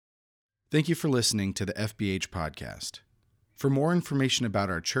Thank you for listening to the FBH podcast. For more information about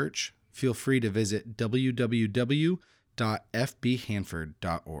our church, feel free to visit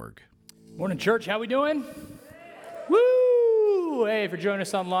www.fbhanford.org. Morning, church. How we doing? Woo! Hey, if you're joining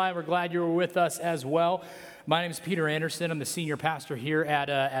us online, we're glad you were with us as well. My name is Peter Anderson. I'm the senior pastor here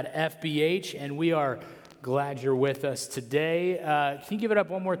at FBH, and we are glad you're with us today. Can you give it up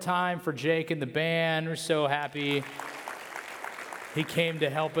one more time for Jake and the band? We're so happy he came to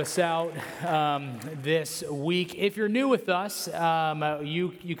help us out this week. If you're new with us,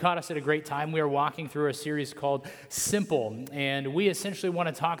 you caught us at a great time. We are walking through a series called Simple, and we essentially want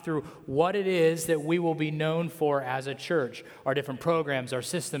to talk through what it is that we will be known for as a church, our different programs, our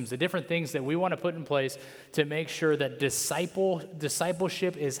systems, the different things that we want to put in place to make sure that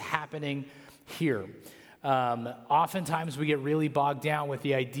discipleship is happening here. Oftentimes we get really bogged down with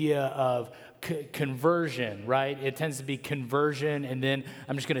the idea of conversion, right? It tends to be conversion, and then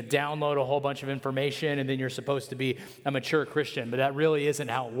I'm just going to download a whole bunch of information, and then you're supposed to be a mature Christian, but that really isn't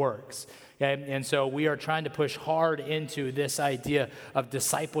how it works. Okay? And so we are trying to push hard into this idea of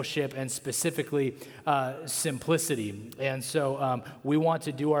discipleship and specifically simplicity. And so we want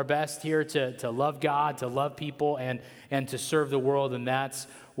to do our best here to love God, to love people, and to serve the world, and that's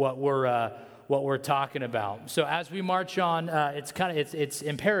what we're talking about. So as we march on, it's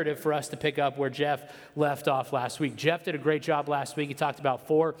imperative for us to pick up where Jeff left off last week. Jeff did a great job last week. He talked about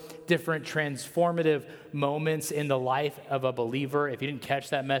 4 different transformative moments in the life of a believer. If you didn't catch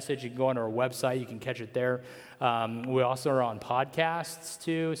that message, you can go on our website. You can catch it there. We also are on podcasts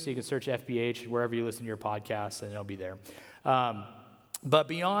too, so you can search FBH wherever you listen to your podcasts, and it'll be there. But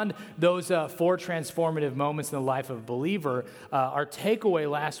beyond those 4 transformative moments in the life of a believer, our takeaway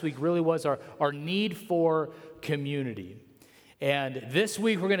last week really was our need for community. And this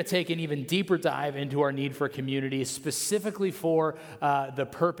week, we're going to take an even deeper dive into our need for community, specifically for the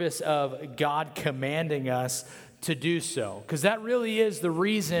purpose of God commanding us to do so. Because that really is the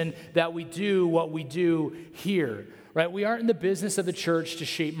reason that we do what we do here, right? We aren't in the business of the church to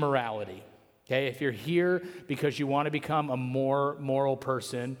shape morality. Okay, if you're here because you want to become a more moral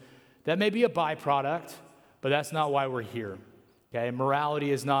person, that may be a byproduct, but that's not why we're here. Okay,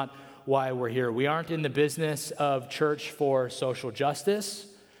 morality is not why we're here. We aren't in the business of church for social justice.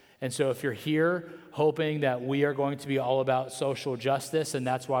 And so if you're here hoping that we are going to be all about social justice and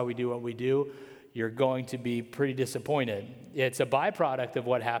that's why we do what we do, you're going to be pretty disappointed. It's a byproduct of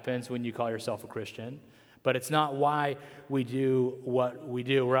what happens when you call yourself a Christian. But it's not why we do what we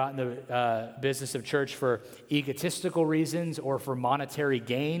do. We're not in the business of church for egotistical reasons or for monetary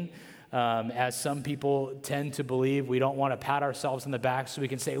gain. As some people tend to believe, we don't want to pat ourselves on the back so we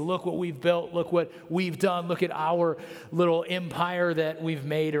can say, look what we've built, look what we've done, look at our little empire that we've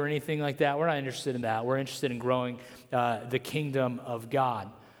made or anything like that. We're not interested in that. We're interested in growing the kingdom of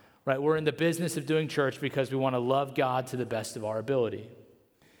God. Right? We're in the business of doing church because we want to love God to the best of our ability.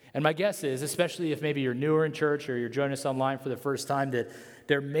 And my guess is, especially if maybe you're newer in church or you're joining us online for the first time, that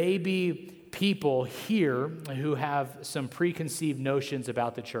there may be people here who have some preconceived notions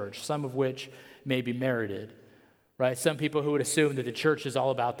about the church, some of which may be merited, right? Some people who would assume that the church is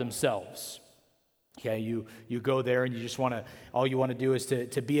all about themselves. Okay, you go there and you just all you want to do is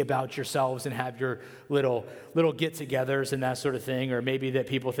to be about yourselves and have your little get-togethers and that sort of thing. Or maybe that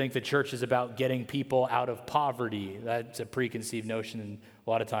people think the church is about getting people out of poverty. That's a preconceived notion, and a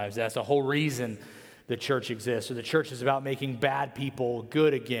lot of times that's the whole reason the church exists. Or the church is about making bad people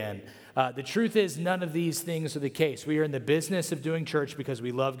good again. The truth is none of these things are the case. We are in the business of doing church because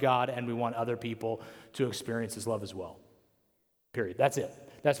we love God and we want other people to experience His love as well. Period. That's it.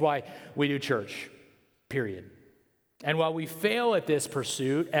 That's why we do church. Period. And while we fail at this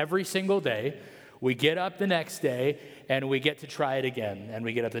pursuit every single day, we get up the next day and we get to try it again. And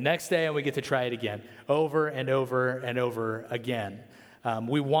we get up the next day and we get to try it again, over and over and over again.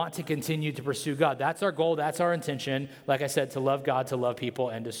 We want to continue to pursue God. That's our goal. That's our intention. Like I said, to love God, to love people,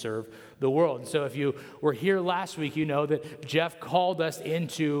 and to serve the world. And so if you were here last week, you know that Jeff called us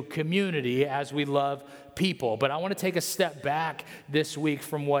into community as we love people. But I want to take a step back this week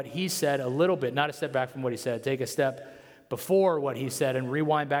from what he said a little bit. Not a step back from what he said. Take a step before what he said and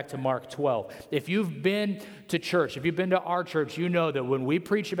rewind back to Mark 12. If you've been to church, if you've been to our church, you know that when we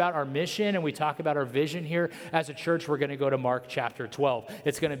preach about our mission and we talk about our vision here as a church, we're going to go to Mark chapter 12.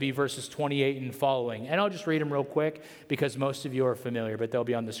 It's going to be verses 28 and following. And I'll just read them real quick because most of you are familiar, but they'll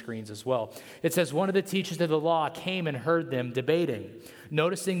be on the screens as well. It says, one of the teachers of the law came and heard them debating.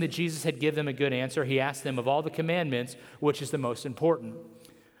 Noticing that Jesus had given them a good answer, he asked them, of all the commandments, which is the most important?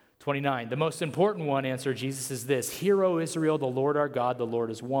 29, the most important one, answered Jesus, is this: Hear, O Israel, the Lord our God, the Lord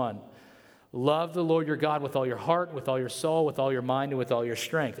is one. Love the Lord your God with all your heart, with all your soul, with all your mind, and with all your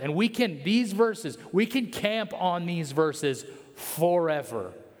strength. And we can camp on these verses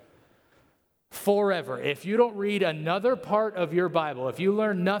forever. Forever. If you don't read another part of your Bible, if you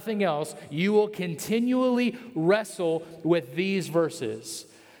learn nothing else, you will continually wrestle with these verses.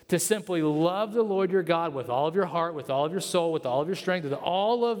 To simply love the Lord your God with all of your heart, with all of your soul, with all of your strength, with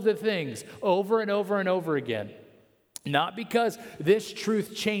all of the things over and over and over again. Not because this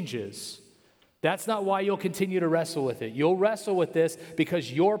truth changes. That's not why you'll continue to wrestle with it. You'll wrestle with this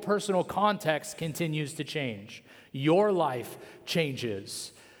because your personal context continues to change. Your life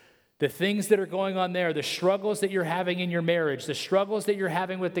changes. The things that are going on there, the struggles that you're having in your marriage, the struggles that you're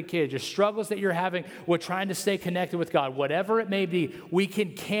having with the kids, the struggles that you're having with trying to stay connected with God, whatever it may be, we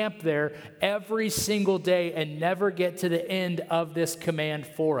can camp there every single day and never get to the end of this command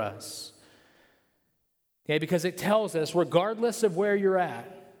for us. Okay, because it tells us, regardless of where you're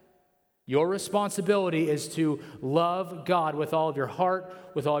at, your responsibility is to love God with all of your heart,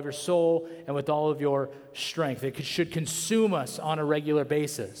 with all of your soul, and with all of your strength. It should consume us on a regular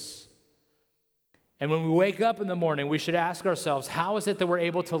basis. And when we wake up in the morning, we should ask ourselves, how is it that we're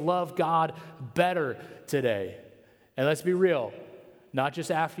able to love God better today? And let's be real, not just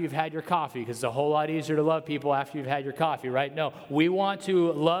after you've had your coffee, because it's a whole lot easier to love people after you've had your coffee, right? No, we want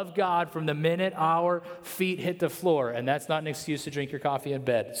to love God from the minute our feet hit the floor, and that's not an excuse to drink your coffee in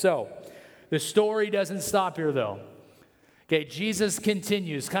bed. So, the story doesn't stop here, though. Okay, Jesus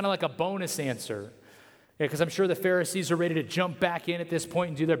continues, kind of like a bonus answer. Because I'm sure the Pharisees are ready to jump back in at this point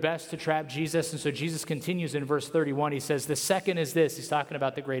and do their best to trap Jesus. And so Jesus continues in verse 31. He says, the second is this. He's talking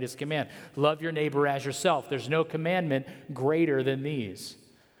about the greatest command. Love your neighbor as yourself. There's no commandment greater than these.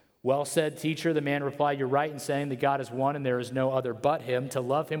 Well said, teacher. The man replied, you're right in saying that God is one and there is no other but him. To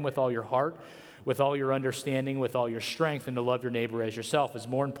love him with all your heart, with all your understanding, with all your strength, and to love your neighbor as yourself is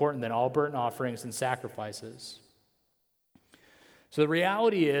more important than all burnt offerings and sacrifices. So the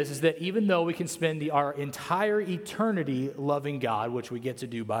reality is that even though we can spend our entire eternity loving God, which we get to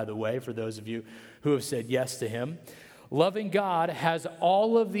do, by the way, for those of you who have said yes to him, loving God has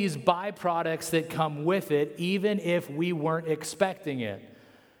all of these byproducts that come with it, even if we weren't expecting it.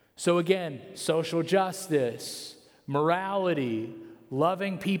 So again, social justice, morality,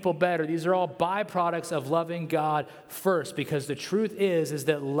 loving people better. These are all byproducts of loving God first, because the truth is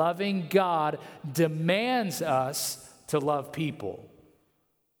that loving God demands us to love people.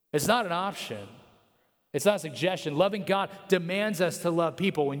 It's not an option. It's not a suggestion. Loving God demands us to love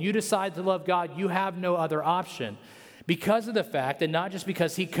people. When you decide to love God, you have no other option. Because of the fact that not just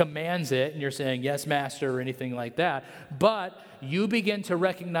because he commands it and you're saying, yes, master, or anything like that, but you begin to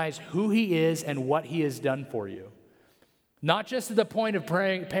recognize who he is and what he has done for you. Not just to the point of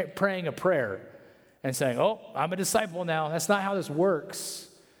praying a prayer and saying, oh, I'm a disciple now. That's not how this works.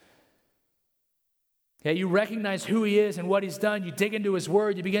 Okay, you recognize who he is and what he's done. You dig into his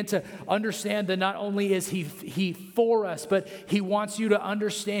word. You begin to understand that not only is he for us, but he wants you to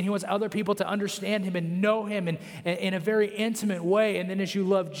understand. He wants other people to understand him and know him in a very intimate way. And then as you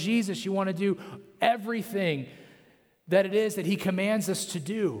love Jesus, you want to do everything that it is that he commands us to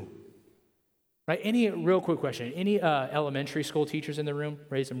do. Right? Any real quick question? Any elementary school teachers in the room?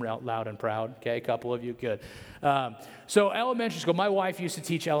 Raise them loud and proud. Okay, a couple of you. Good. So elementary school, my wife used to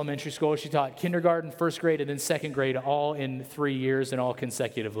teach elementary school. She taught kindergarten, first grade, and then second grade, all in 3 years and all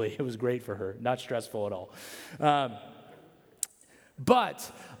consecutively. It was great for her. Not stressful at all.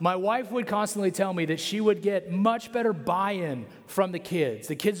 But my wife would constantly tell me that she would get much better buy-in from the kids.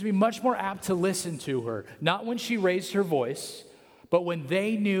 The kids would be much more apt to listen to her. Not when she raised her voice, but when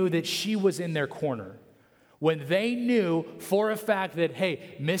they knew that she was in their corner, when they knew for a fact that,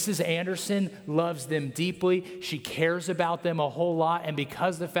 hey, Mrs. Anderson loves them deeply, she cares about them a whole lot, and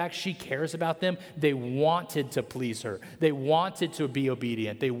because of the fact she cares about them, they wanted to please her. They wanted to be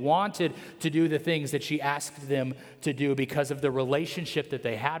obedient. They wanted to do the things that she asked them to do because of the relationship that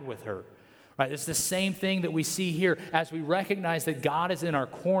they had with her. Right? It's the same thing that we see here as we recognize that God is in our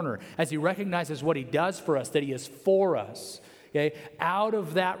corner, as he recognizes what he does for us, that he is for us. Okay? Out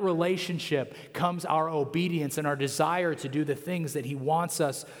of that relationship comes our obedience and our desire to do the things that he wants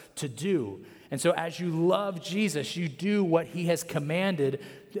us to do. And so as you love Jesus, you do what he has commanded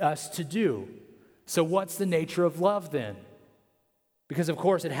us to do. So what's the nature of love then? Because, of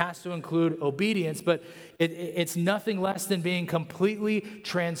course, it has to include obedience, but it's nothing less than being completely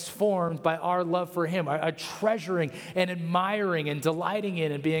transformed by our love for him, a treasuring and admiring and delighting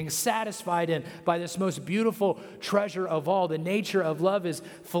in and being satisfied in by this most beautiful treasure of all. The nature of love is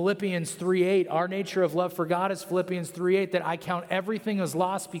Philippians 3:8. Our nature of love for God is Philippians 3:8, that I count everything as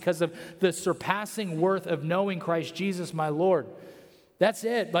lost because of the surpassing worth of knowing Christ Jesus, my Lord. That's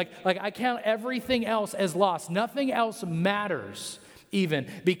it. Like I count everything else as lost. Nothing else matters even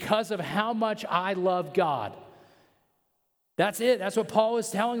because of how much I love God. That's it. That's what Paul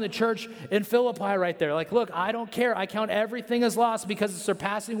is telling the church in Philippi right there. Like, look, I don't care. I count everything as lost because it's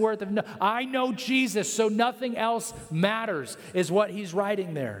surpassing worth of I know Jesus, so nothing else matters, is what he's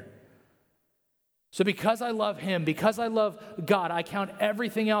writing there. So because I love him, because I love God, I count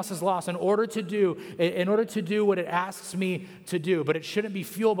everything else as lost in order to do what it asks me to do. But it shouldn't be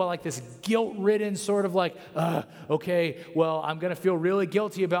fueled by like this guilt-ridden sort of like, okay, well, I'm going to feel really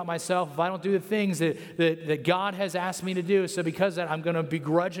guilty about myself if I don't do the things that God has asked me to do. So because of that, I'm going to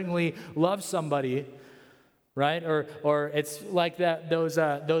begrudgingly love somebody, right? Or it's like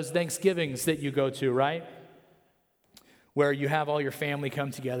those Thanksgivings that you go to, right? Where you have all your family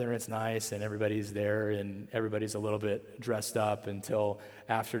come together and it's nice and everybody's there and everybody's a little bit dressed up until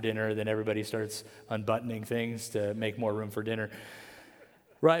after dinner. Then everybody starts unbuttoning things to make more room for dinner,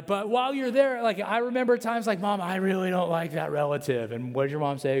 right? But while you're there, like I remember times like, Mom, I really don't like that relative. And what did your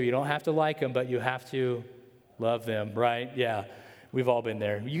mom say? You don't have to like them, but you have to love them, right? Yeah, we've all been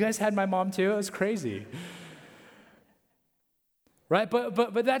there. You guys had my mom too? It was crazy. Right,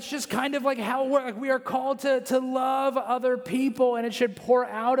 but that's just kind of like how we are called to love other people, and it should pour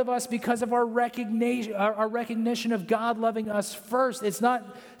out of us because of our recognition of God loving us first. It's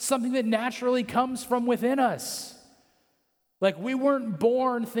not something that naturally comes from within us. Like we weren't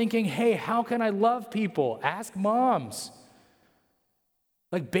born thinking, hey, how can I love people? Ask moms.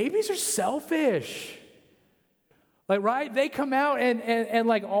 Like babies are selfish. Like, right? They come out and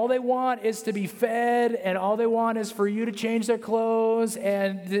like all they want is to be fed, and all they want is for you to change their clothes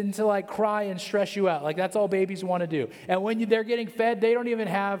and then to like cry and stress you out. Like that's all babies want to do. And when they're getting fed, they don't even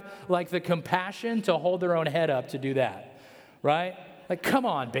have like the compassion to hold their own head up to do that, right? Like, come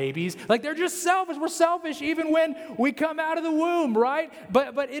on, babies. Like, they're just selfish. We're selfish even when we come out of the womb, right?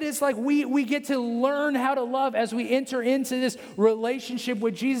 But it is like we get to learn how to love as we enter into this relationship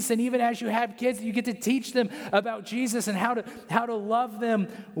with Jesus. And even as you have kids, you get to teach them about Jesus and how to love them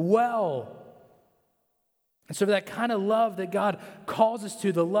well. And so that kind of love that God calls us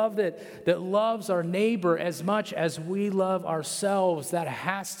to, the love that loves our neighbor as much as we love ourselves, that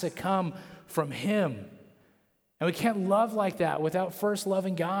has to come from him. And we can't love like that without first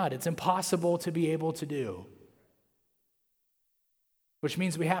loving God. It's impossible to be able to do. Which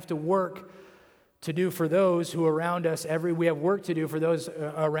means we have to work to do for those who are around us we have work to do for those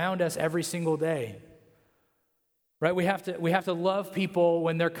around us every single day. Right? We have to love people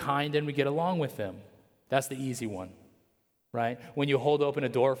when they're kind and we get along with them. That's the easy one. Right? When you hold open a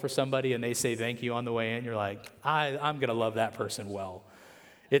door for somebody and they say thank you on the way in, you're like, I'm going to love that person well.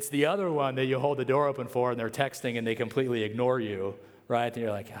 It's the other one that you hold the door open for and they're texting and they completely ignore you, right? And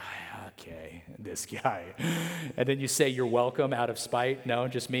you're like, okay, this guy. And then you say you're welcome out of spite. No,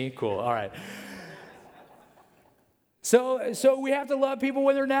 just me? Cool, all right. So we have to love people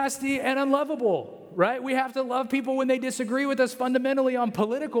when they're nasty and unlovable, right? We have to love people when they disagree with us fundamentally on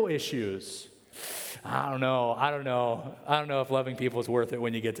political issues. I don't know if loving people is worth it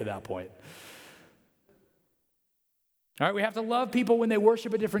when you get to that point. All right, we have to love people when they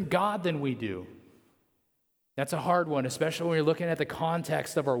worship a different God than we do. That's a hard one, especially when you're looking at the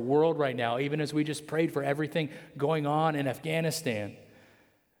context of our world right now, even as we just prayed for everything going on in Afghanistan.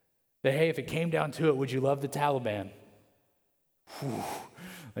 That, hey, if it came down to it, would you love the Taliban? Whew.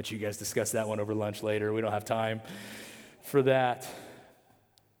 Let you guys discuss that one over lunch later. We don't have time for that.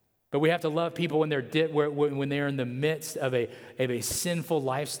 But we have to love people when they're in the midst of a sinful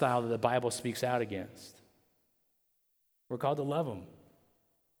lifestyle that the Bible speaks out against. We're called to love them.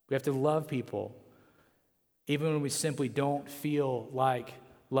 We have to love people, even when we simply don't feel like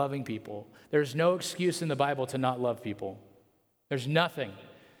loving people. There's no excuse in the Bible to not love people. There's nothing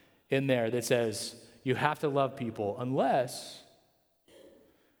in there that says you have to love people unless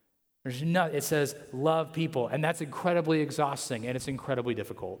it says love people, and that's incredibly exhausting and it's incredibly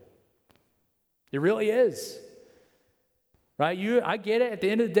difficult. It really is. Right? I get it. At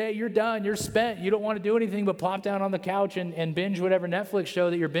the end of the day, you're done. You're spent. You don't want to do anything but plop down on the couch and binge whatever Netflix show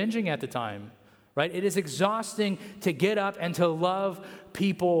that you're binging at the time. Right? It is exhausting to get up and to love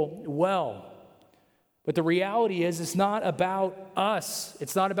people well. But the reality is it's not about us.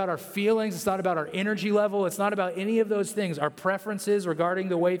 It's not about our feelings. It's not about our energy level. It's not about any of those things, our preferences regarding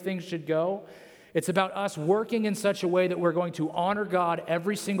the way things should go. It's about us working in such a way that we're going to honor God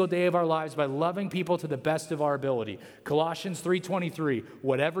every single day of our lives by loving people to the best of our ability. Colossians 3:23,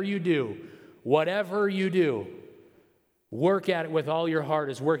 whatever you do, work at it with all your heart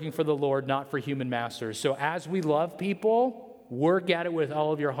as working for the Lord, not for human masters. So as we love people, work at it with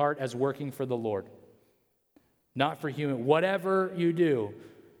all of your heart as working for the Lord. not for human, whatever you do.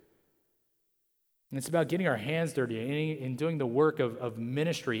 And it's about getting our hands dirty and doing the work of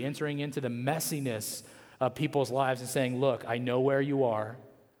ministry, entering into the messiness of people's lives and saying, look, I know where you are,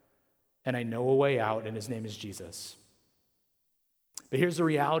 and I know a way out, and his name is Jesus. But here's the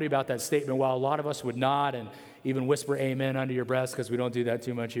reality about that statement. While a lot of us would nod and even whisper amen under your breath, because we don't do that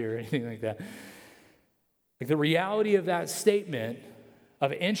too much here or anything like that. Like the reality of that statement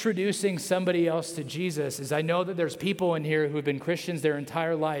of introducing somebody else to Jesus is I know that there's people in here who have been Christians their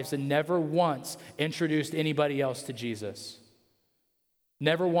entire lives and never once introduced anybody else to Jesus.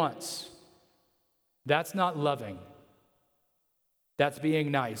 Never once. That's not loving. That's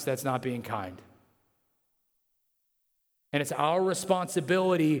being nice. That's not being kind. And it's our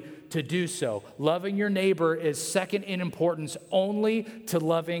responsibility to do so. Loving your neighbor is second in importance only to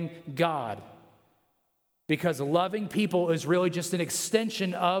loving God. Because loving people is really just an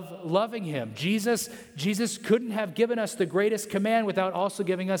extension of loving him. Jesus couldn't have given us the greatest command without also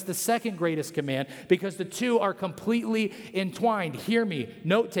giving us the second greatest command, because the two are completely entwined. Hear me,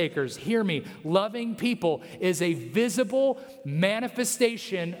 note takers, hear me. Loving people is a visible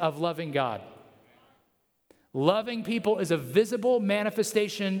manifestation of loving God. Loving people is a visible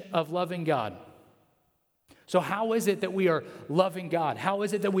manifestation of loving God. So how is it that we are loving God? How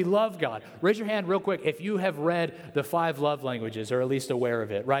is it that we love God? Raise your hand real quick if you have read the 5 love languages, or at least aware of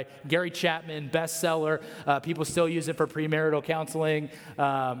it, right? Gary Chapman, bestseller. People still use it for premarital counseling.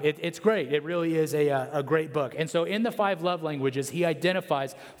 It's great. It really is a great book. And so in the 5 love languages, he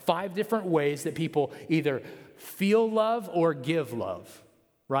identifies 5 different ways that people either feel love or give love,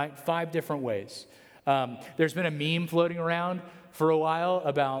 right? 5 different ways. There's been a meme floating around for a while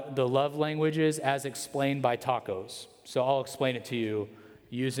about the love languages as explained by tacos. So I'll explain it to you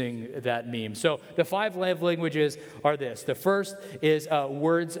using that meme. So the 5 love languages are this. The first is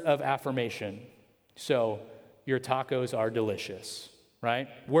words of affirmation. So your tacos are delicious, right?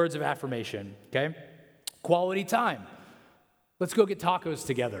 Words of affirmation, okay? Quality time. Let's go get tacos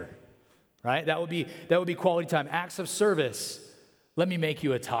together, right? That would be quality time. Acts of service. Let me make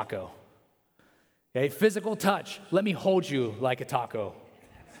you a taco. Okay, physical touch. Let me hold you like a taco.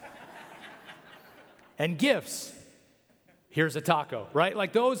 And gifts. Here's a taco, right?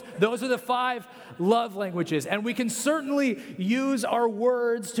 Like those are the 5 love languages. And we can certainly use our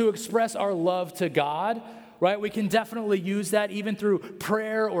words to express our love to God, right? We can definitely use that even through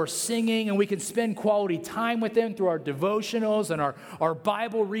prayer or singing, and we can spend quality time with Him through our devotionals and our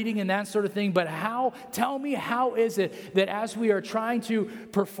Bible reading and that sort of thing. But tell me, how is it that as we are trying to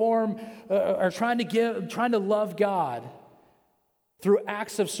perform, or trying to love God through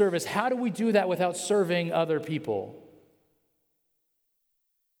acts of service, how do we do that without serving other people?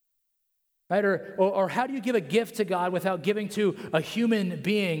 Right? Or how do you give a gift to God without giving to a human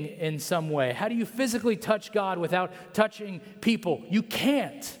being in some way? How do you physically touch God without touching people? You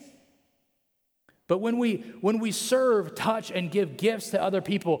can't. But when we serve, touch, and give gifts to other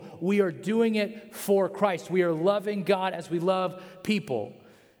people, we are doing it for Christ. We are loving God as we love people.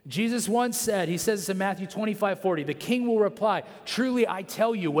 Jesus once said, he says this in Matthew 25:40, the king will reply, truly I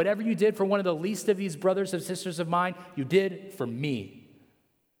tell you, whatever you did for one of the least of these brothers and sisters of mine, you did for me.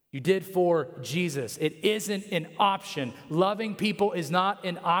 You did for Jesus. It isn't an option. Loving people is not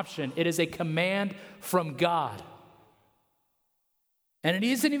an option. It is a command from God. And it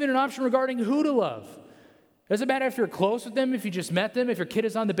isn't even an option regarding who to love. It doesn't matter if you're close with them, if you just met them, if your kid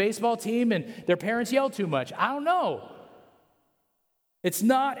is on the baseball team and their parents yell too much. I don't know. It's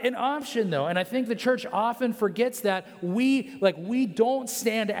not an option, though. And I think the church often forgets that we don't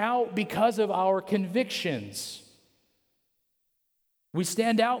stand out because of our convictions. We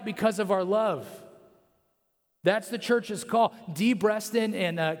stand out because of our love. That's the church's call. Dee Breston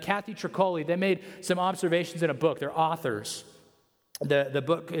and Kathy Tricoli, they made some observations in a book. They're authors. The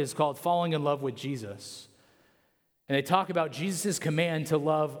book is called Falling in Love with Jesus. And they talk about Jesus' command to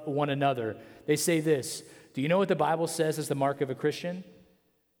love one another. They say this, do you know what the Bible says is the mark of a Christian?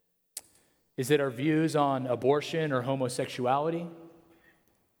 Is it our views on abortion or homosexuality?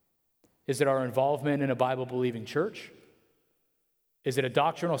 Is it our involvement in a Bible-believing church? Is it a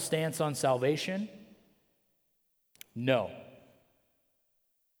doctrinal stance on salvation? No.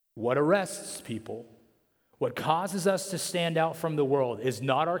 What arrests people, what causes us to stand out from the world is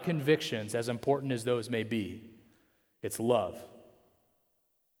not our convictions, as important as those may be. It's love.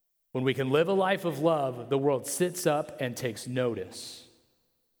 When we can live a life of love, the world sits up and takes notice.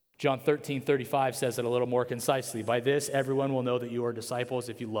 John 13:35 says it a little more concisely. By this, everyone will know that you are disciples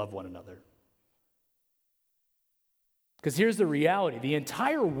if you love one another. Because here's the reality. The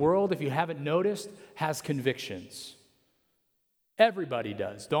entire world, if you haven't noticed, has convictions. Everybody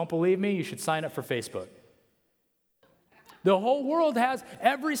does. Don't believe me? You should sign up for Facebook. The whole world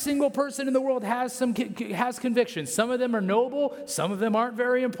every single person in the world has convictions. Some of them are noble, some of them aren't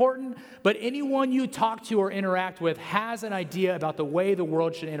very important, but anyone you talk to or interact with has an idea about the way the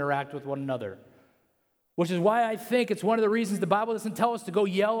world should interact with one another. Which is why I think it's one of the reasons the Bible doesn't tell us to go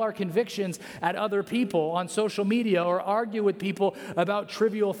yell our convictions at other people on social media or argue with people about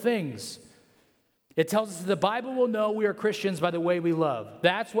trivial things. It tells us that the Bible will know we are Christians by the way we love.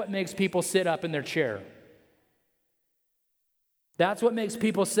 That's what makes people sit up in their chair. That's what makes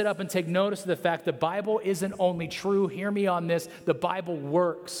people sit up and take notice of the fact the Bible isn't only true. Hear me on this. The Bible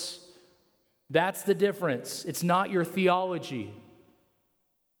works. That's the difference. It's not your theology.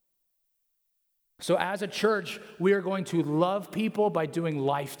 So as a church, we are going to love people by doing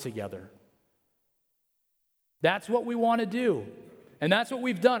life together. That's what we want to do. And that's what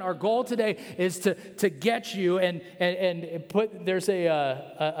we've done. Our goal today is to get you and put, there's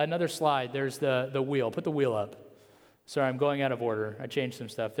another slide. There's the wheel. Put the wheel up. Sorry, I'm going out of order. I changed some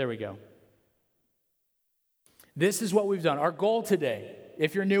stuff. There we go. This is what we've done. Our goal today,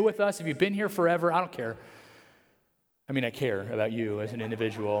 if you're new with us, if you've been here forever, I don't care. I mean, I care about you as an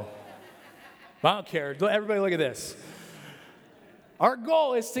individual. I don't care. Everybody look at this. Our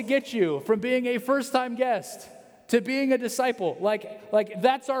goal is to get you from being a first-time guest to being a disciple. Like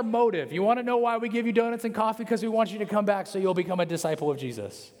that's our motive. You want to know why we give you donuts and coffee? Because we want you to come back so you'll become a disciple of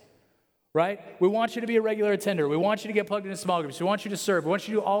Jesus. Right? We want you to be a regular attender. We want you to get plugged into small groups. We want you to serve. We want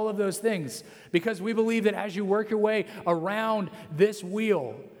you to do all of those things because we believe that as you work your way around this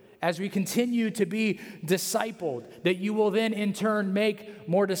wheel, as we continue to be discipled, that you will then in turn make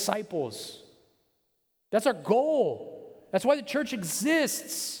more disciples. That's our goal. That's why the church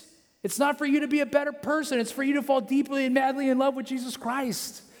exists. It's not for you to be a better person. It's for you to fall deeply and madly in love with Jesus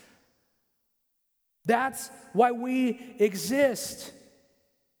Christ. That's why we exist.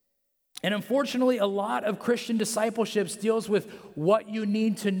 And unfortunately, a lot of Christian discipleship deals with what you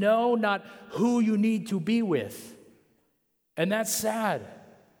need to know, not who you need to be with. And that's sad.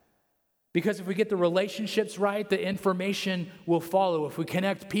 Because if we get the relationships right, the information will follow. If we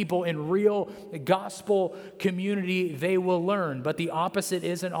connect people in real gospel community, they will learn. But the opposite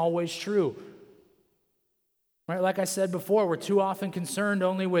isn't always true. Right? Like I said before, we're too often concerned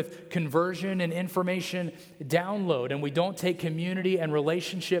only with conversion and information download, and we don't take community and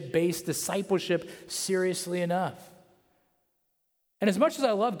relationship-based discipleship seriously enough. And as much as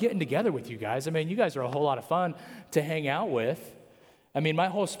I love getting together with you guys, I mean, you guys are a whole lot of fun to hang out with. I mean, my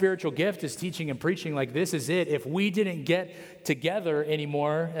whole spiritual gift is teaching and preaching like this is it. If we didn't get together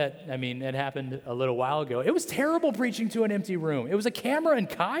anymore, it happened a little while ago. It was terrible preaching to an empty room. It was a camera and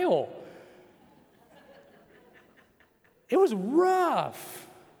Kyle. It was rough.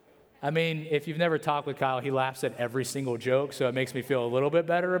 I mean, if you've never talked with Kyle, he laughs at every single joke, so it makes me feel a little bit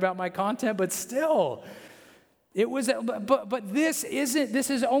better about my content, but still, it was, but this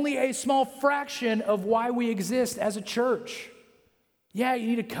is only a small fraction of why we exist as a church. Yeah, you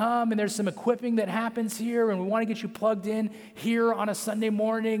need to come, and there's some equipping that happens here, and we want to get you plugged in here on a Sunday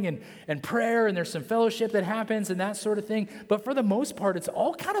morning and prayer, and there's some fellowship that happens and that sort of thing. But for the most part, it's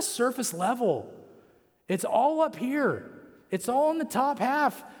all kind of surface level. It's all up here. It's all in the top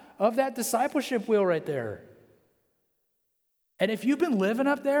half of that discipleship wheel right there. And if you've been living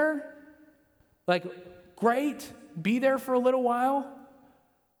up there, like, great, be there for a little while,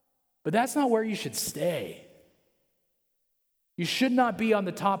 but that's not where you should stay. You should not be on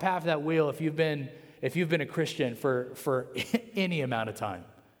the top half of that wheel if you've been a Christian for any amount of time.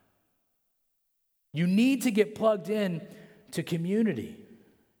 You need to get plugged in to community.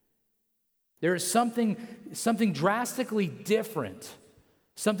 There is something drastically different,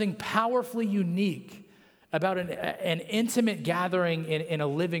 something powerfully unique about an intimate gathering in a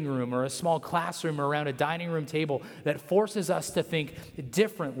living room or a small classroom or around a dining room table that forces us to think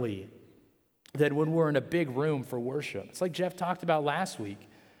differently than when we're in a big room for worship. It's like Jeff talked about last week,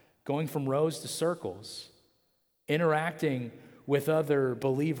 going from rows to circles, interacting with other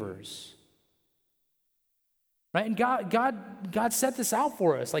believers. Right? And God set this out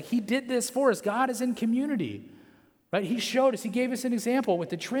for us. Like, he did this for us. God is in community. Right? He showed us. He gave us an example with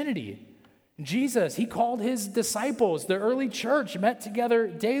the Trinity. Jesus, he called his disciples. The early church met together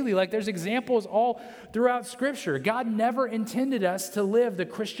daily. Like, there's examples all throughout Scripture. God never intended us to live the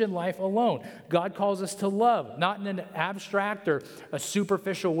Christian life alone. God calls us to love, not in an abstract or a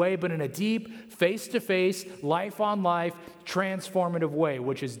superficial way, but in a deep, face-to-face, life-on-life, transformative way,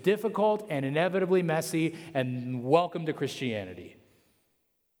 which is difficult and inevitably messy, and welcome to Christianity.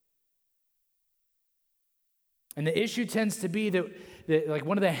 And the issue tends to be that like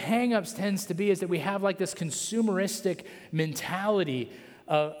one of the hang-ups tends to be is that we have like this consumeristic mentality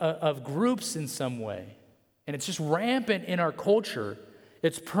of groups in some way. And it's just rampant in our culture.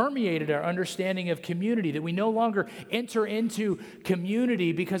 It's permeated our understanding of community, that we no longer enter into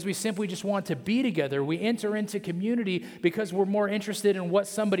community because we simply just want to be together. We enter into community because we're more interested in what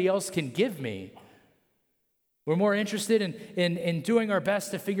somebody else can give me. We're more interested in doing our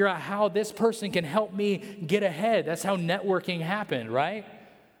best to figure out how this person can help me get ahead. That's how networking happened, right?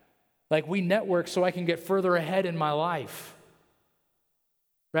 Like we network so I can get further ahead in my life,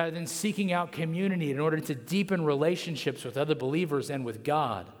 rather than seeking out community in order to deepen relationships with other believers and with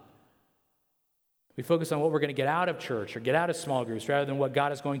God. We focus on what we're going to get out of church or get out of small groups rather than what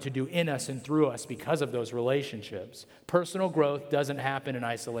God is going to do in us and through us because of those relationships. Personal growth doesn't happen in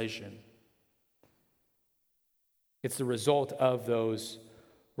isolation. It's the result of those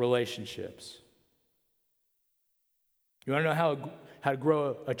relationships. You want to know how to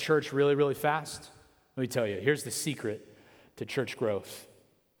grow a church really, really fast? Let me tell you. Here's the secret to church growth.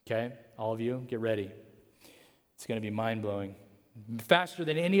 Okay? All of you, get ready. It's going to be mind-blowing. Faster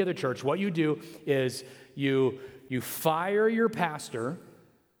than any other church, what you do is you fire your pastor.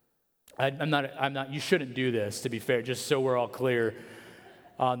 You shouldn't do this, to be fair, just so we're all clear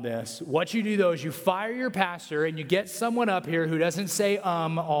on this. What you do, though, is you fire your pastor and you get someone up here who doesn't say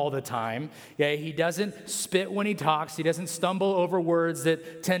all the time. Okay? He doesn't spit when he talks. He doesn't stumble over words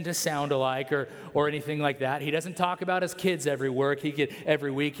that tend to sound alike or anything like that. He doesn't talk about his kids every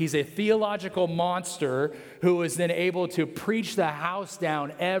week. He's a theological monster who is then able to preach the house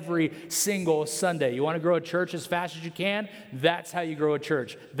down every single Sunday. You want to grow a church as fast as you can? That's how you grow a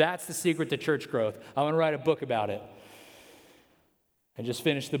church. That's the secret to church growth. I want to write a book about it. And just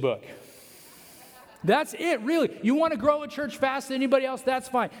finish the book. That's it, really. You want to grow a church faster than anybody else? That's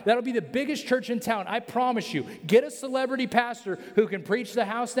fine. That'll be the biggest church in town. I promise you. Get a celebrity pastor who can preach the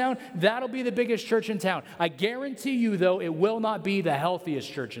house down. That'll be the biggest church in town. I guarantee you, though, it will not be the healthiest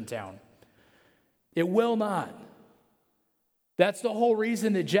church in town. It will not. That's the whole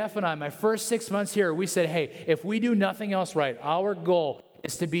reason that Jeff and I, my first 6 months here, we said, hey, if we do nothing else right, our goal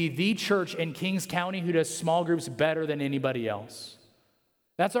is to be the church in Kings County who does small groups better than anybody else.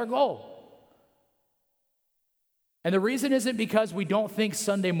 That's our goal. And the reason isn't because we don't think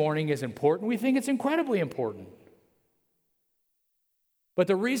Sunday morning is important. We think it's incredibly important. But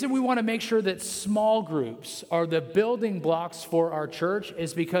the reason we want to make sure that small groups are the building blocks for our church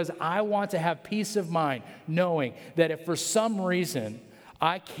is because I want to have peace of mind knowing that if for some reason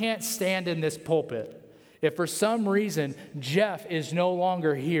I can't stand in this pulpit, if for some reason Jeff is no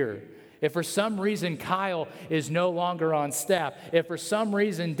longer here, if for some reason Kyle is no longer on staff, if for some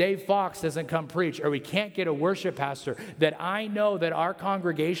reason Dave Fox doesn't come preach, or we can't get a worship pastor, that I know that our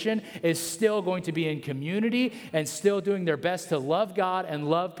congregation is still going to be in community and still doing their best to love God and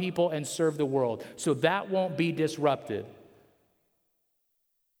love people and serve the world. So that won't be disrupted.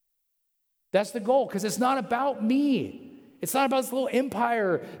 That's the goal, because it's not about me. It's not about this little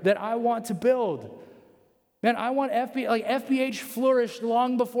empire that I want to build. Man, I want FBH flourished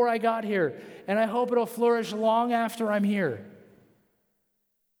long before I got here, and I hope it'll flourish long after I'm here.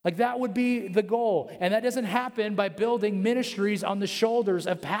 Like that would be the goal, and that doesn't happen by building ministries on the shoulders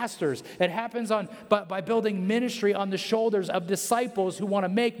of pastors. It happens by building ministry on the shoulders of disciples who want to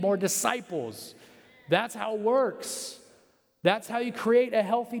make more disciples. That's how it works. That's how you create a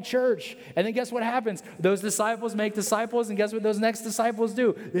healthy church. And then guess what happens? Those disciples make disciples, and guess what those next disciples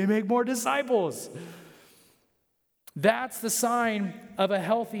do? They make more disciples. That's the sign of a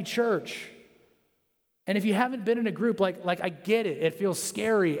healthy church. And if you haven't been in a group, like I get it. It feels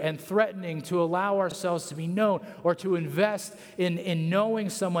scary and threatening to allow ourselves to be known or to invest in knowing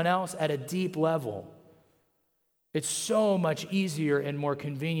someone else at a deep level. It's so much easier and more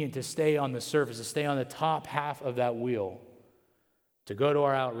convenient to stay on the surface, to stay on the top half of that wheel, to go to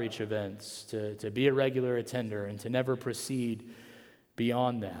our outreach events, to be a regular attender, and to never proceed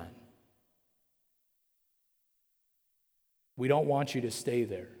beyond that. We don't want you to stay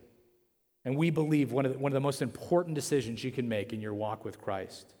there. And we believe one of the most important decisions you can make in your walk with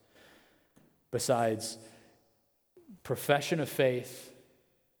Christ, besides profession of faith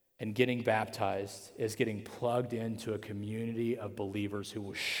and getting baptized, is getting plugged into a community of believers who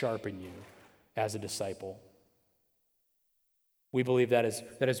will sharpen you as a disciple. We believe that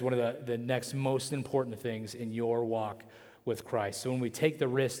is one of the next most important things in your walk with Christ. So when we take the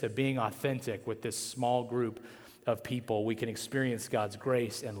risk of being authentic with this small group of people, we can experience God's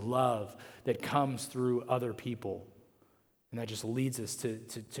grace and love that comes through other people. And that just leads us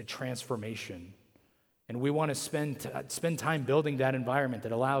to transformation. And we want to spend time building that environment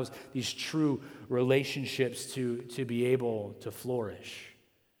that allows these true relationships to be able to flourish.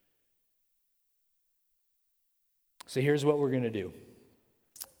 So here's what we're going to do,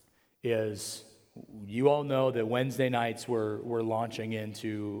 is You all know that Wednesday nights we're launching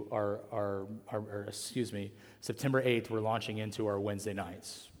into September 8th, we're launching into our Wednesday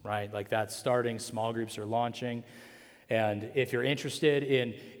nights, right? Like that's starting, small groups are launching. And if you're interested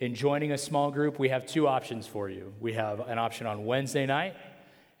in joining a small group, we have two options for you. We have an option on Wednesday night,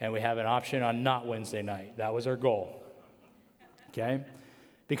 and we have an option on not Wednesday night. That was our goal, okay?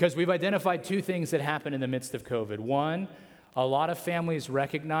 Because we've identified two things that happened in the midst of COVID. One, a lot of families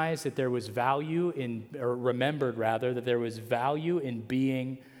recognized that there was value in, or remembered rather, that there was value in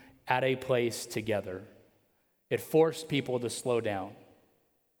being at a place together. It forced people to slow down.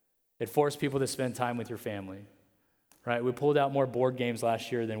 It forced people to spend time with your family. Right, we pulled out more board games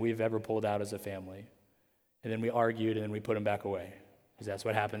last year than we've ever pulled out as a family. And then we argued and then we put them back away, because that's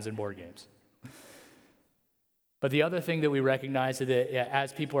what happens in board games. But the other thing that we recognize is that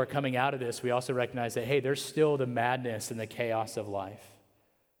as people are coming out of this, we also recognize that, hey, there's still the madness and the chaos of life.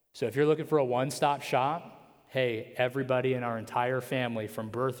 So if you're looking for a one-stop shop, hey, everybody in our entire family from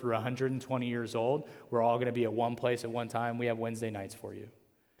birth through 120 years old, we're all going to be at one place at one time. We have Wednesday nights for you.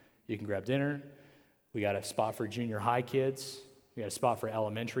 You can grab dinner. We got a spot for junior high kids. We got a spot for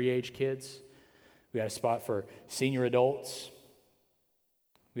elementary age kids. We got a spot for senior adults.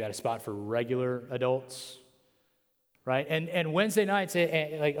 We got a spot for regular adults, right? And Wednesday nights,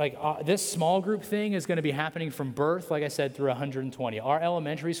 this small group thing is going to be happening from birth, like I said, through 120. Our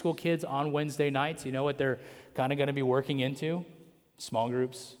elementary school kids on Wednesday nights, you know what they're kind of going to be working into? Small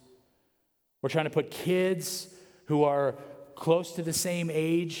groups. We're trying to put kids who are close to the same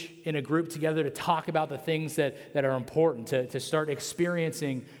age in a group together to talk about the things that are important, to start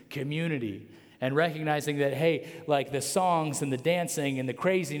experiencing community and recognizing that, hey, like the songs and the dancing and the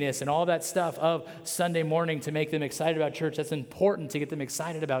craziness and all that stuff of Sunday morning to make them excited about church, that's important to get them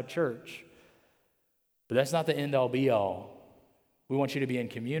excited about church. But that's not the end-all be-all. We want you to be in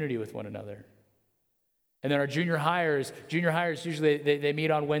community with one another. And then our junior hires usually they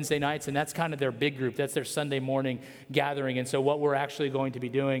meet on Wednesday nights, and that's kind of their big group. That's their Sunday morning gathering. And so what we're actually going to be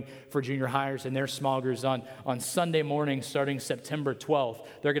doing for junior hires and their small groups on Sunday morning starting September 12th,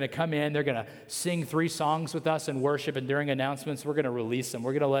 they're going to come in, they're going to sing 3 songs with us in worship, and during announcements, we're going to release them.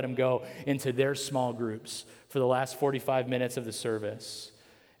 We're going to let them go into their small groups for the last 45 minutes of the service.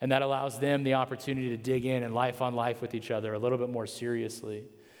 And that allows them the opportunity to dig in and life on life with each other a little bit more seriously.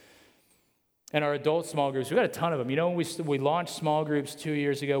 And our adult small groups, we've got a ton of them. You know, when we launched small groups 2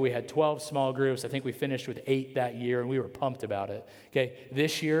 years ago, we had 12 small groups. I think we finished with 8 that year, and we were pumped about it. Okay,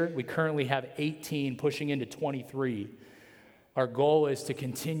 this year, we currently have 18, pushing into 23. Our goal is to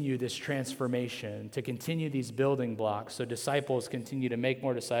continue this transformation, to continue these building blocks, so disciples continue to make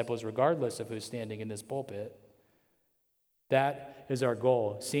more disciples regardless of who's standing in this pulpit. That is our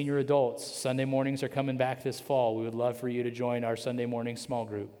goal. Senior adults, Sunday mornings are coming back this fall. We would love for you to join our Sunday morning small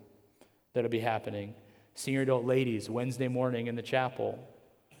group. That'll be happening. Senior adult ladies, Wednesday morning in the chapel,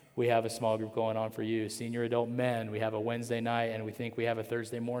 we have a small group going on for you. Senior adult men, we have a Wednesday night, and we think we have a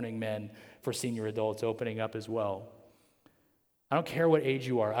Thursday morning men for senior adults opening up as well. I don't care what age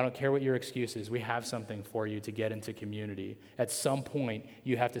you are. I don't care what your excuse is. We have something for you to get into community. At some point,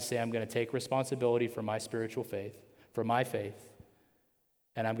 you have to say, I'm going to take responsibility for my spiritual faith, for my faith,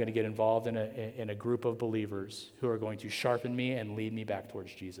 and I'm going to get involved in a group of believers who are going to sharpen me and lead me back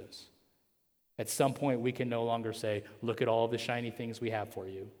towards Jesus. At some point, we can no longer say, look at all the shiny things we have for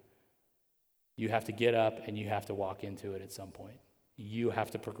you. You have to get up and you have to walk into it at some point. You have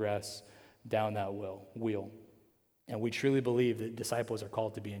to progress down that wheel. And we truly believe that disciples are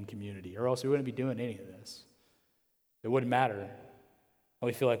called to be in community, or else we wouldn't be doing any of this. It wouldn't matter. And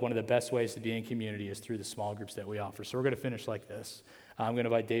we feel like one of the best ways to be in community is through the small groups that we offer. So we're going to finish like this. I'm going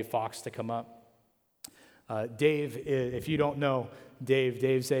to invite Dave Fox to come up. Dave, if you don't know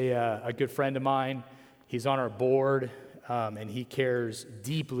Dave's a good friend of mine. He's on our board, and he cares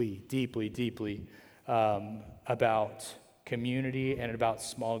deeply, deeply, deeply about community and about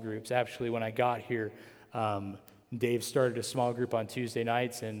small groups. Actually, when I got here, Dave started a small group on Tuesday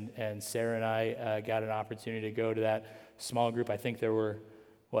nights, and Sarah and I got an opportunity to go to that small group. I think there were,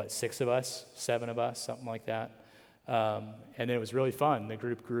 7 of us, something like that. And it was really fun. The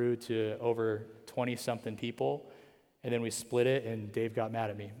group grew to over 20-something people, and then we split it, and Dave got mad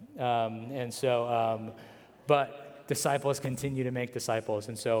at me. But disciples continue to make disciples.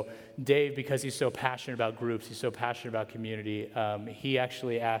 And so Dave, because he's so passionate about groups, he's so passionate about community, he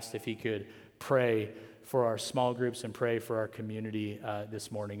actually asked if he could pray for our small groups and pray for our community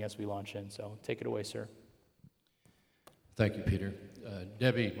this morning as we launch in. So take it away, sir. Thank you, Peter.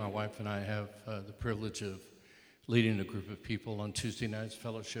 Debbie, my wife, and I have the privilege of leading a group of people on Tuesday nights,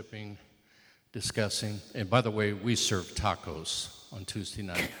 fellowshipping, discussing. And by the way, we serve tacos on Tuesday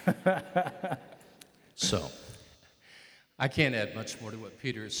night. So, I can't add much more to what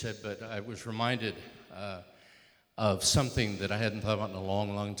Peter has said, but I was reminded of something that I hadn't thought about in a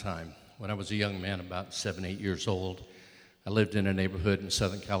long, long time. When I was a young man, about 7, 8 years old, I lived in a neighborhood in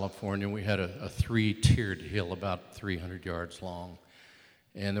Southern California. We had a three-tiered hill about 300 yards long.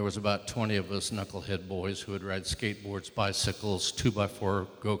 And there was about 20 of us knucklehead boys who would ride skateboards, bicycles, 2x4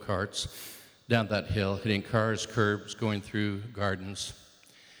 go-karts down that hill, hitting cars, curbs, going through gardens.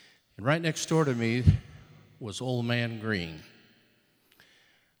 And right next door to me was Old Man Green.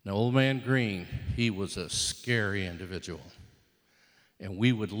 Now, Old Man Green, he was a scary individual. And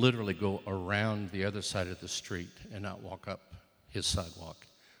we would literally go around the other side of the street and not walk up his sidewalk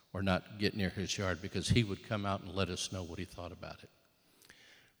or not get near his yard because he would come out and let us know what he thought about it.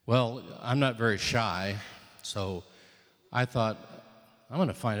 Well, I'm not very shy, so I thought, I'm going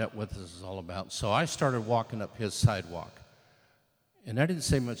to find out what this is all about. So I started walking up his sidewalk. And I didn't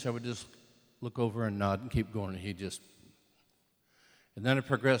say much. I would just look over and nod and keep going. And then it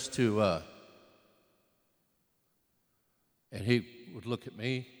progressed to, and he would look at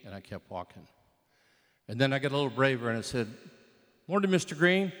me, and I kept walking. And then I got a little braver, and I said, "Morning, Mr.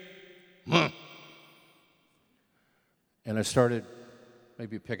 Green." And I started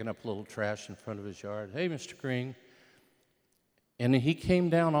maybe picking up a little trash in front of his yard. "Hey, Mr. Green." And he came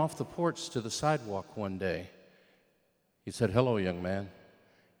down off the porch to the sidewalk one day. He said, "Hello, young man."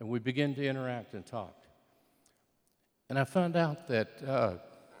 And we began to interact and talk. And I found out that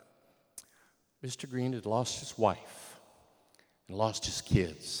Mr. Green had lost his wife and lost his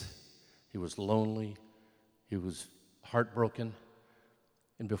kids. He was lonely. He was heartbroken.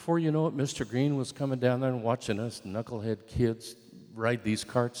 And before you know it, Mr. Green was coming down there and watching us knucklehead kids ride these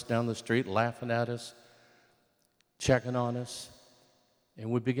carts down the street, laughing at us, checking on us.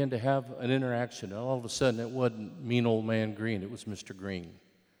 And we began to have an interaction. And all of a sudden, it wasn't mean Old Man Green. It was Mr. Green,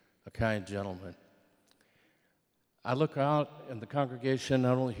 a kind gentleman. I look out in the congregation,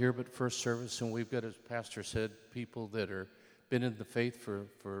 not only here, but first service, and we've got, as Pastor said, people that are been in the faith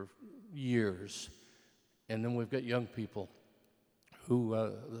for years. And then we've got young people who,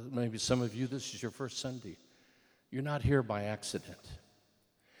 maybe some of you, this is your first Sunday. You're not here by accident.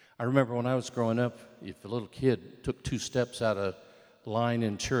 I remember when I was growing up, if a little kid took 2 steps out of line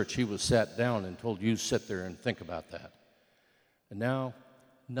in church, he was sat down and told, "You sit there and think about that." And now,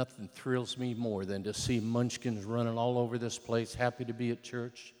 nothing thrills me more than to see munchkins running all over this place, happy to be at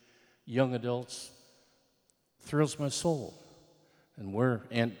church. Young adults, thrills my soul.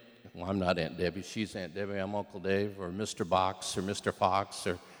 And I'm not Aunt Debbie, she's Aunt Debbie, I'm Uncle Dave, or Mr. Box, or Mr. Fox,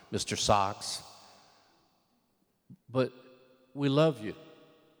 or Mr. Socks. But we love you.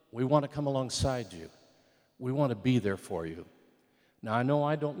 We want to come alongside you. We want to be there for you. Now, I know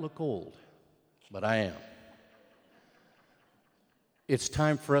I don't look old, but I am. It's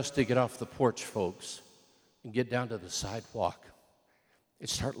time for us to get off the porch, folks, and get down to the sidewalk and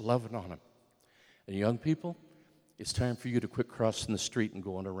start loving on them. And young people, it's time for you to quit crossing the street and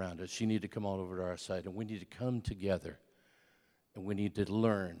going around us. You need to come on over to our side, and we need to come together, and we need to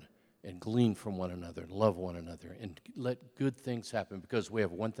learn and glean from one another and love one another and let good things happen, because we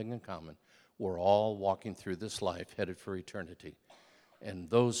have one thing in common. We're all walking through this life headed for eternity. And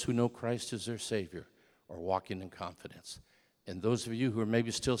those who know Christ as their Savior are walking in confidence. And those of you who are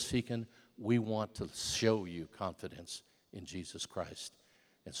maybe still seeking, we want to show you confidence in Jesus Christ.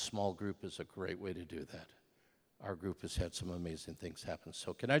 And small group is a great way to do that. Our group has had some amazing things happen.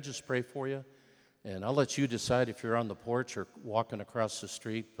 So can I just pray for you? And I'll let you decide if you're on the porch or walking across the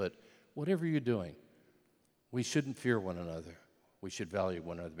street. But whatever you're doing, we shouldn't fear one another. We should value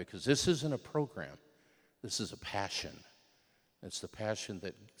one another, because this isn't a program. This is a passion. It's the passion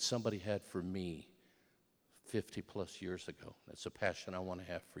that somebody had for me 50 plus years ago. It's a passion I want to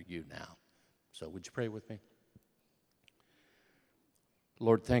have for you now. So would you pray with me?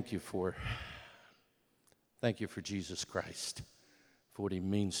 Lord, thank you for Jesus Christ, for what he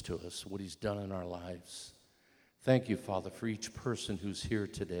means to us, what he's done in our lives. Thank you, Father, for each person who's here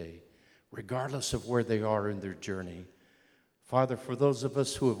today, regardless of where they are in their journey. Father, for those of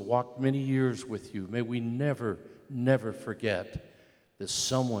us who have walked many years with you, may we never forget that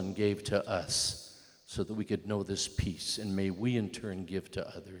someone gave to us so that we could know this peace, and may we in turn give to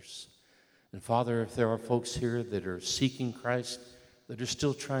others. And Father, if there are folks here that are seeking Christ, that are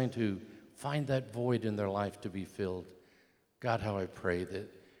still trying to find that void in their life to be filled, God, how I pray that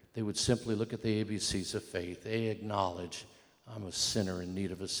they would simply look at the ABCs of faith. They acknowledge, I'm a sinner in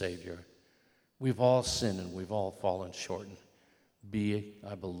need of a Savior. We've all sinned and we've all fallen short.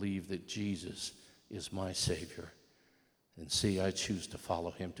 I believe that Jesus is my Savior. And C, I choose to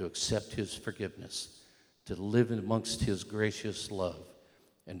follow him, to accept his forgiveness, to live amongst his gracious love,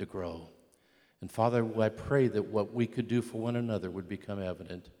 and to grow. And Father, I pray that what we could do for one another would become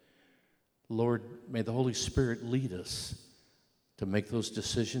evident. Lord, may the Holy Spirit lead us to make those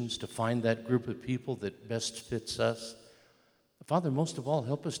decisions, to find that group of people that best fits us. Father, most of all,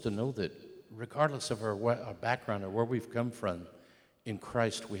 help us to know that regardless of our background or where we've come from, in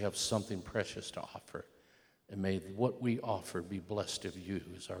Christ we have something precious to offer. And may what we offer be blessed of you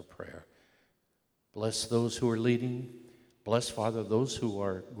is our prayer. Bless those who are leading. Bless, Father, those who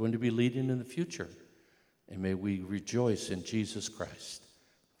are going to be leading in the future. And may we rejoice in Jesus Christ.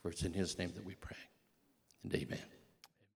 For it's in his name that we pray. And amen.